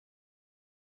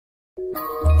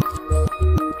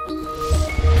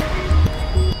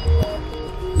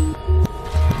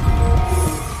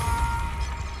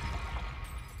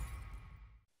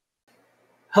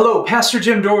Hello, Pastor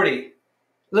Jim Doherty.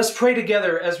 Let's pray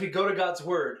together as we go to God's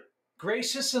Word.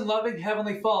 Gracious and loving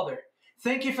Heavenly Father,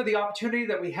 thank you for the opportunity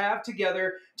that we have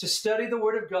together to study the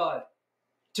Word of God,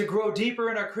 to grow deeper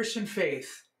in our Christian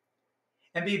faith,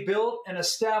 and be built and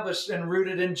established and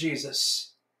rooted in Jesus.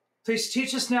 Please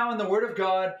teach us now in the Word of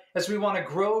God as we want to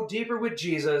grow deeper with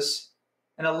Jesus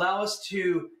and allow us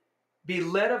to be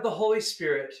led of the Holy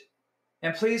Spirit.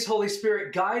 And please, Holy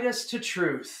Spirit, guide us to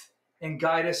truth and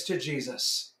guide us to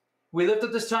Jesus. We lift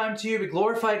up this time to you, be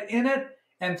glorified in it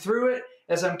and through it,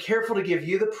 as I'm careful to give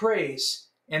you the praise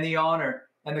and the honor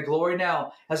and the glory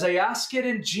now. As I ask it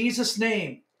in Jesus'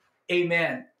 name,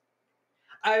 amen.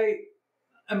 I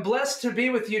am blessed to be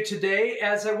with you today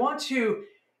as I want to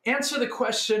answer the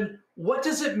question, what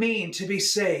does it mean to be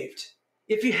saved?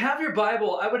 If you have your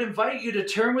Bible, I would invite you to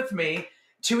turn with me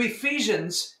to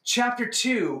Ephesians chapter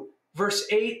 2, verse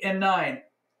 8 and 9.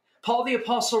 Paul the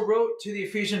Apostle wrote to the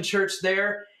Ephesian church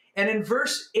there, and in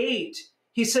verse 8,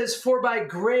 he says, "For by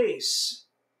grace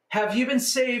have you been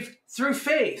saved through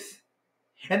faith,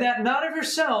 and that not of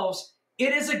yourselves,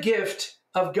 it is a gift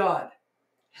of God."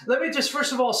 Let me just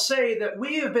first of all say that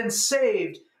we have been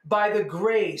saved by the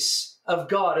grace of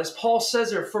God. As Paul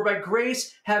says there, "For by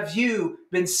grace have you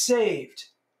been saved."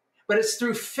 But it's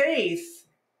through faith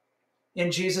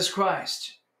in Jesus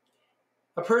Christ.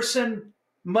 A person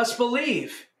must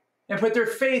believe and put their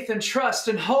faith and trust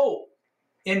and hope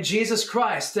in Jesus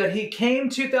Christ, that he came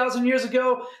 2,000 years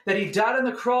ago, that he died on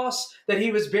the cross, that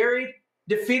he was buried,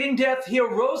 defeating death. He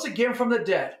arose again from the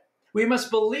dead. We must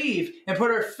believe and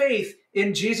put our faith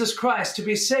in Jesus Christ to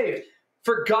be saved.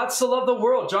 For God so loved the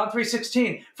world, John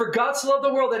 3:16, for God so loved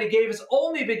the world that he gave his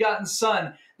only begotten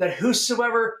Son, that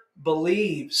whosoever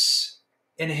believes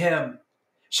in him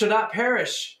shall not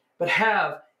perish, but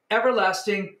have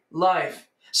everlasting life.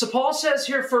 So Paul says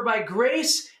here, "For by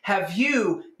grace have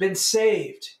you been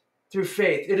saved through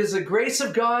faith." It is the grace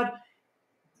of God.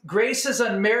 Grace is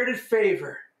unmerited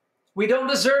favor. We don't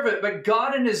deserve it, but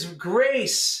God in his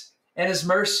grace and his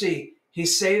mercy, he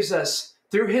saves us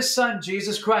through his Son,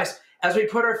 Jesus Christ. As we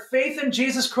put our faith in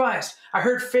Jesus Christ, I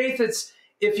heard faith, it's,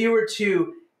 if you were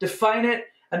to define it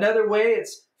another way,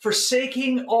 it's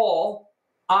forsaking all,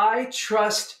 I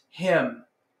trust him.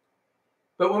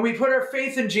 But when we put our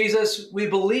faith in Jesus, we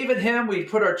believe in him, we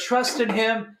put our trust in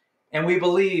him, and we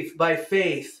believe by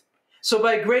faith. So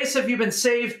by grace have you been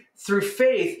saved through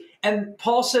faith. And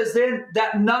Paul says then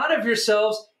that not of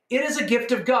yourselves, it is a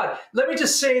gift of God. Let me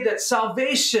just say that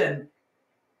salvation,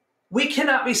 we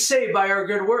cannot be saved by our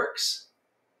good works.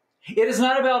 It is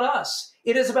not about us.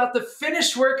 It is about the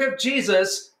finished work of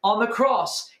Jesus on the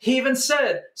cross. He even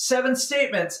said 7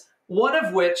 statements, one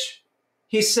of which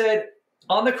he said,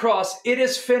 on the cross, it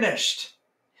is finished.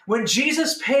 When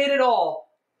Jesus paid it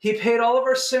all, he paid all of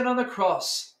our sin on the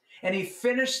cross, and he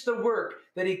finished the work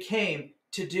that he came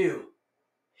to do.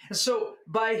 And so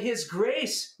by his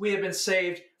grace, we have been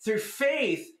saved through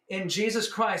faith in Jesus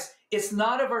Christ. It's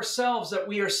not of ourselves that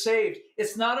we are saved.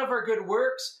 It's not of our good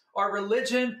works, our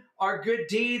religion, our good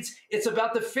deeds. It's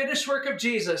about the finished work of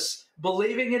Jesus,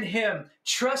 believing in him,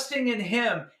 trusting in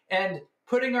him, and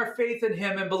putting our faith in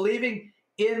him and believing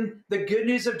in the good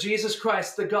news of Jesus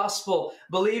Christ, the gospel,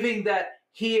 believing that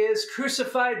he is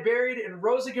crucified, buried, and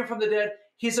rose again from the dead.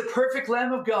 He's a perfect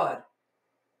Lamb of God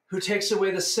who takes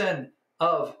away the sin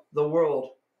of the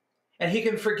world. And he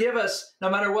can forgive us no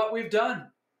matter what we've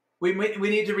done. We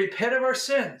need to repent of our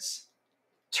sins,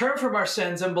 turn from our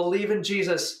sins, and believe in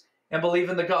Jesus and believe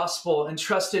in the gospel and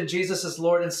trust in Jesus as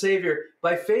Lord and Savior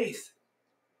by faith.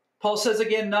 Paul says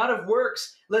again, not of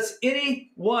works, lest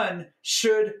anyone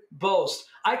should boast.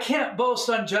 I can't boast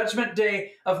on Judgment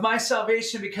Day of my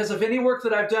salvation because of any work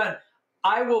that I've done.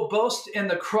 I will boast in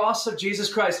the cross of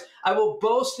Jesus Christ. I will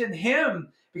boast in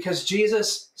him because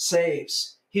Jesus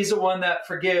saves. He's the one that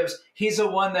forgives. He's the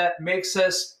one that makes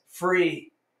us free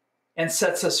and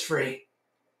sets us free.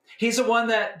 He's the one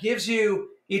that gives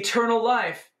you eternal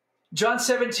life. John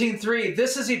 17:3,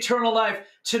 this is eternal life,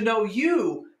 to know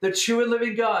you, the true and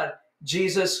living God,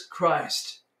 Jesus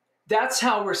Christ. That's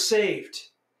how we're saved.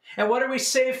 And what are we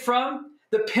saved from?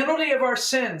 The penalty of our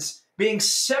sins, being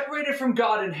separated from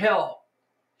God in hell.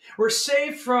 We're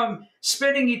saved from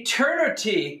spending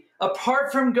eternity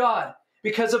apart from God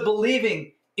because of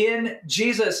believing in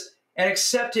Jesus and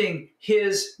accepting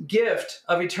his gift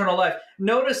of eternal life.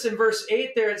 Notice in verse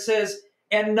 8 there it says,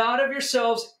 and not of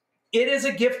yourselves, it is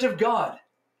a gift of God.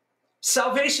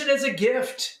 Salvation is a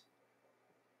gift.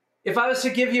 If I was to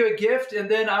give you a gift and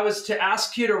then I was to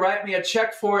ask you to write me a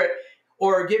check for it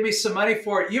or give me some money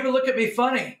for it, you would look at me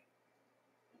funny.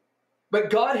 But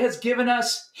God has given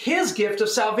us his gift of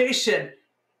salvation,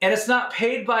 and it's not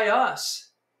paid by us.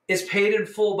 It's paid in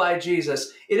full by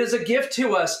Jesus. It is a gift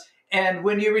to us. And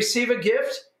when you receive a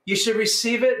gift, you should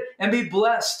receive it and be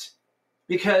blessed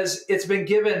because it's been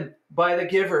given by the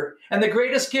giver. And the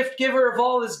greatest gift giver of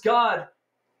all is God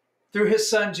through his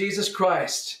son, Jesus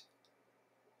Christ.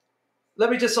 Let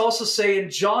me just also say in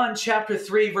John chapter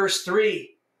 3, verse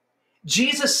 3,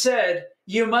 Jesus said,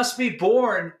 you must be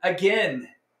born again,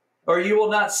 or you will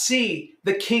not see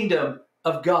the kingdom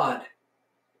of God.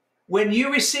 When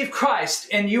you receive Christ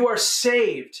and you are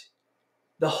saved,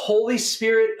 the Holy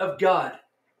Spirit of God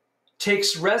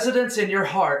takes residence in your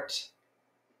heart.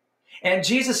 And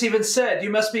Jesus even said, you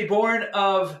must be born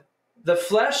of the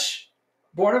flesh,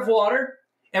 born of water,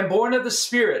 and born of the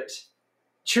Spirit.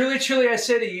 Truly, truly, I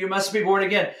say to you, you must be born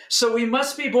again. So we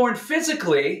must be born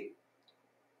physically,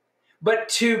 but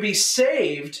to be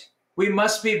saved, we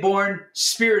must be born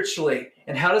spiritually.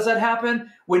 And how does that happen?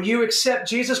 When you accept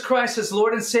Jesus Christ as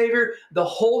Lord and Savior, the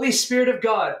Holy Spirit of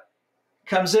God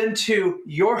comes into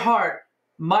your heart,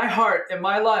 and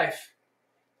my life,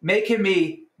 making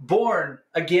me born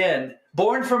again,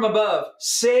 born from above,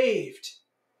 saved.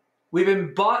 We've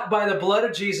been bought by the blood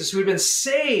of Jesus. We've been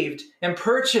saved and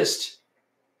purchased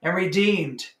and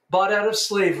redeemed, bought out of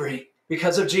slavery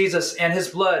because of Jesus, and his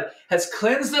blood has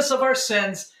cleansed us of our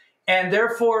sins, and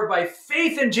therefore by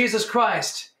faith in Jesus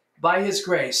Christ, by his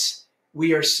grace,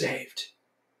 we are saved.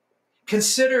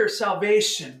 Consider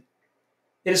salvation.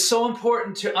 It is so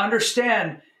important to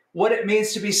understand what it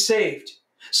means to be saved.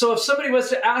 So if somebody was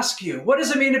to ask you, what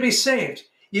does it mean to be saved?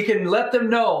 You can let them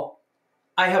know,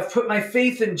 I have put my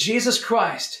faith in Jesus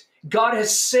Christ. God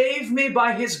has saved me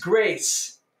by his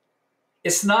grace.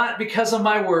 It's not because of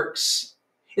my works.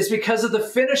 It's because of the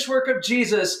finished work of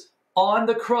Jesus on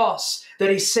the cross that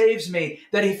he saves me,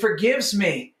 that he forgives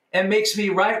me and makes me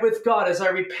right with God as I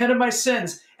repent of my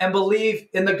sins and believe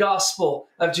in the gospel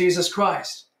of Jesus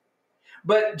Christ.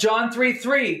 But John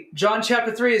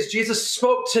chapter 3, as Jesus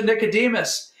spoke to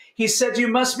Nicodemus, he said, you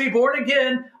must be born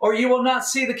again or you will not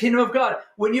see the kingdom of God.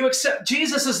 When you accept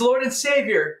Jesus as Lord and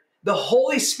Savior, the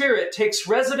Holy Spirit takes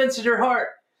residence in your heart,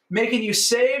 making you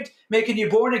saved, making you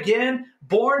born again,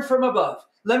 born from above.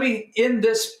 Let me end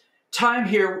this time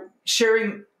here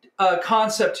sharing a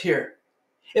concept here.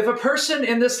 If a person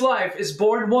in this life is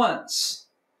born once,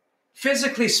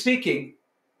 physically speaking,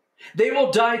 they will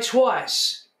die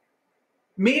twice.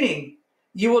 Meaning,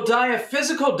 you will die a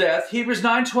physical death. Hebrews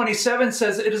 9:27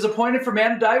 says it is appointed for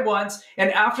man to die once,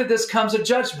 and after this comes a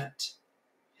judgment.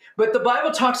 But the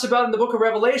Bible talks about in the book of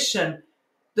Revelation,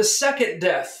 the second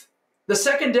death. The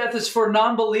second death is for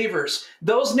non-believers.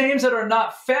 Those names that are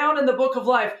not found in the book of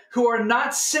life, who are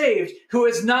not saved, who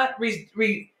has not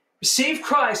received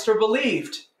Christ or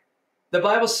believed. The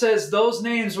Bible says those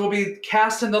names will be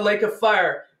cast in the lake of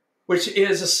fire, which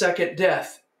is a second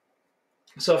death.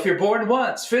 So if you're born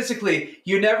once, physically,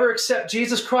 you never accept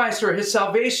Jesus Christ or his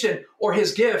salvation or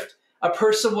his gift, a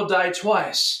person will die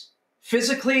twice,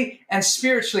 physically and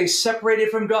spiritually separated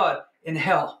from God in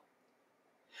hell.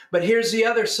 But here's the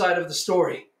other side of the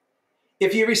story.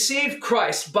 If you receive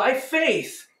Christ by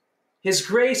faith, his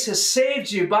grace has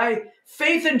saved you by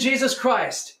faith in Jesus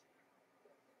Christ,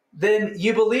 then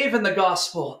you believe in the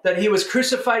gospel that he was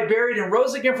crucified, buried, and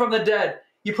rose again from the dead.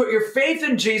 You put your faith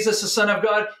in Jesus, the Son of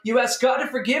God. You ask God to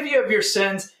forgive you of your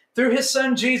sins through his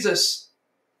son, Jesus.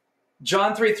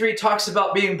 John 3:3 talks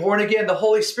about being born again. The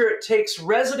Holy Spirit takes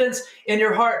residence in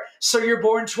your heart. So you're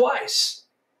born twice.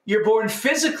 You're born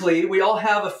physically. We all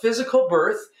have a physical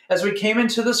birth as we came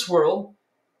into this world.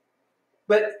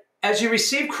 But as you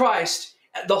receive Christ,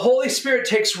 the Holy Spirit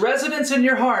takes residence in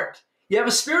your heart. You have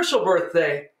a spiritual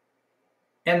birthday.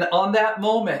 And on that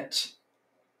moment,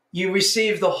 you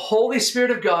receive the Holy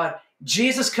Spirit of God.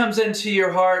 Jesus comes into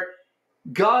your heart.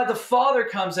 God the Father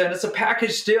comes in. It's a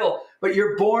package deal, but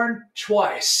you're born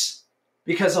twice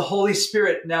because the Holy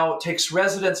Spirit now takes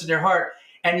residence in your heart.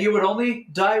 And you would only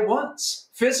die once,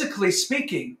 physically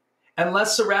speaking,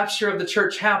 unless the rapture of the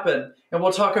church happened. And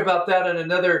we'll talk about that in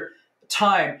another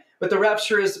time. But the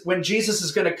rapture is when Jesus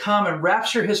is going to come and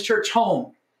rapture his church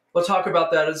home. We'll talk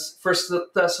about that as 1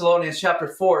 Thessalonians chapter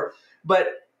 4. But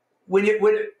what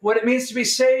it means to be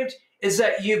saved is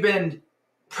that you've been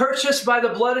purchased by the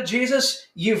blood of Jesus.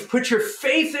 You've put your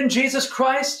faith in Jesus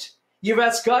Christ. You've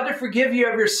asked God to forgive you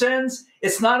of your sins.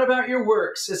 It's not about your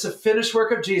works. It's a finished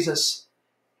work of Jesus.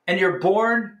 And you're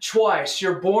born twice.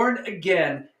 You're born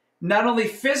again. Not only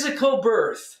physical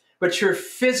birth, but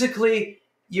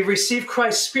you've received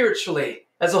Christ spiritually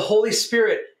as the Holy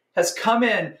Spirit has come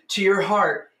in to your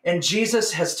heart and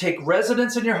Jesus has taken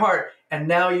residence in your heart, and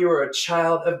now you are a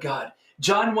child of God.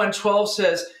 John 1:12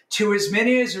 says, to as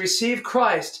many as receive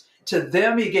Christ, to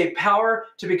them he gave power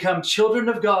to become children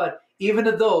of God, even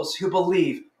to those who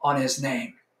believe on his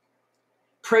name.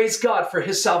 Praise God for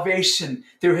his salvation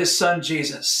through his son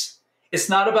Jesus. It's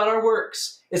not about our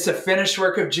works. It's a finished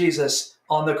work of Jesus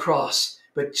on the cross.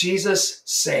 But Jesus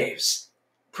saves.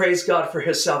 Praise God for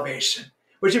his salvation.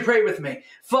 Would you pray with me?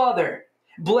 Father,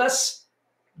 bless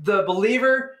the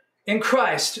believer in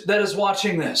Christ that is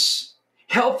watching this.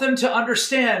 Help them to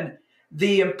understand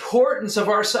the importance of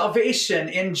our salvation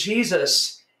in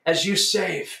Jesus as you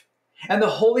save. And the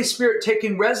Holy Spirit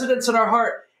taking residence in our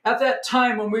heart at that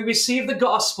time when we receive the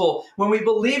gospel, when we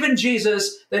believe in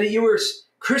Jesus, that you were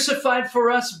crucified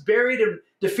for us, buried and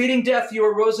defeating death, you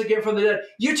arose again from the dead.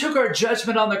 You took our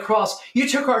judgment on the cross. You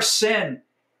took our sin.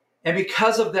 And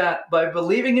because of that, by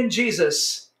believing in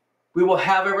Jesus, we will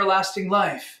have everlasting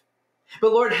life.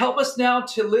 But Lord, help us now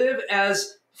to live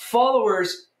as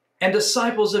followers and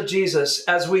disciples of Jesus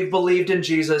as we've believed in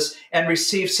Jesus and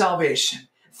received salvation.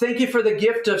 Thank you for the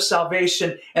gift of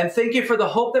salvation, and thank you for the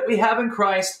hope that we have in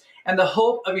Christ and the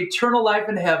hope of eternal life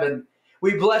in heaven.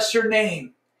 We bless your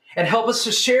name, and help us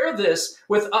to share this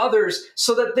with others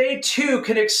so that they too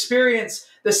can experience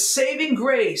the saving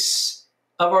grace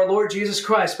of our Lord Jesus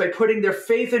Christ by putting their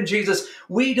faith in Jesus.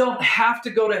 We don't have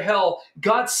to go to hell.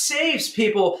 God saves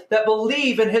people that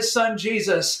believe in his son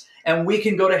Jesus, and we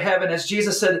can go to heaven. As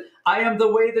Jesus said, I am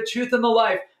the way, the truth, and the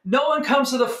life. No one comes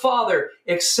to the Father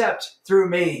except through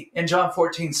me, in John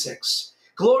 14:6.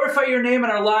 Glorify your name in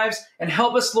our lives and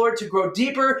help us, Lord, to grow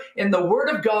deeper in the Word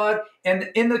of God and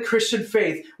in the Christian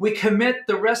faith. We commit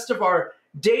the rest of our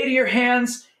day to your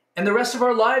hands and the rest of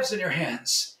our lives in your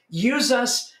hands. Use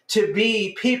us to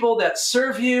be people that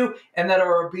serve you and that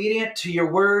are obedient to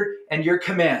your word and your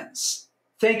commands.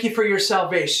 Thank you for your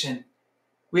salvation.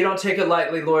 We don't take it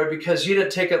lightly, Lord, because you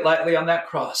didn't take it lightly on that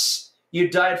cross. You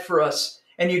died for us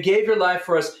and you gave your life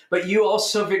for us, but you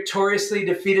also victoriously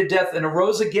defeated death and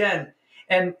arose again.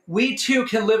 And we too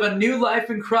can live a new life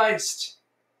in Christ.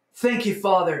 Thank you,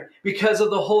 Father, because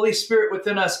of the Holy Spirit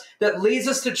within us that leads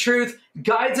us to truth,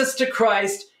 guides us to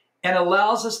Christ, and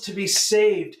allows us to be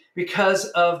saved because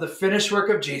of the finished work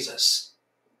of Jesus.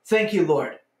 Thank you,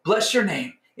 Lord. Bless your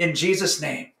name. In Jesus'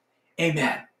 name,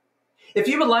 amen. If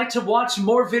you would like to watch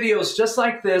more videos just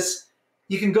like this,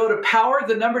 you can go to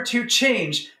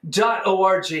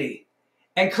power2change.org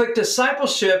and click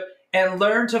discipleship and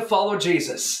learn to follow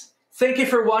Jesus. Thank you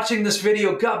for watching this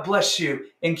video. God bless you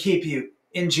and keep you.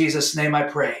 In Jesus' name I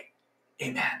pray.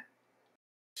 Amen.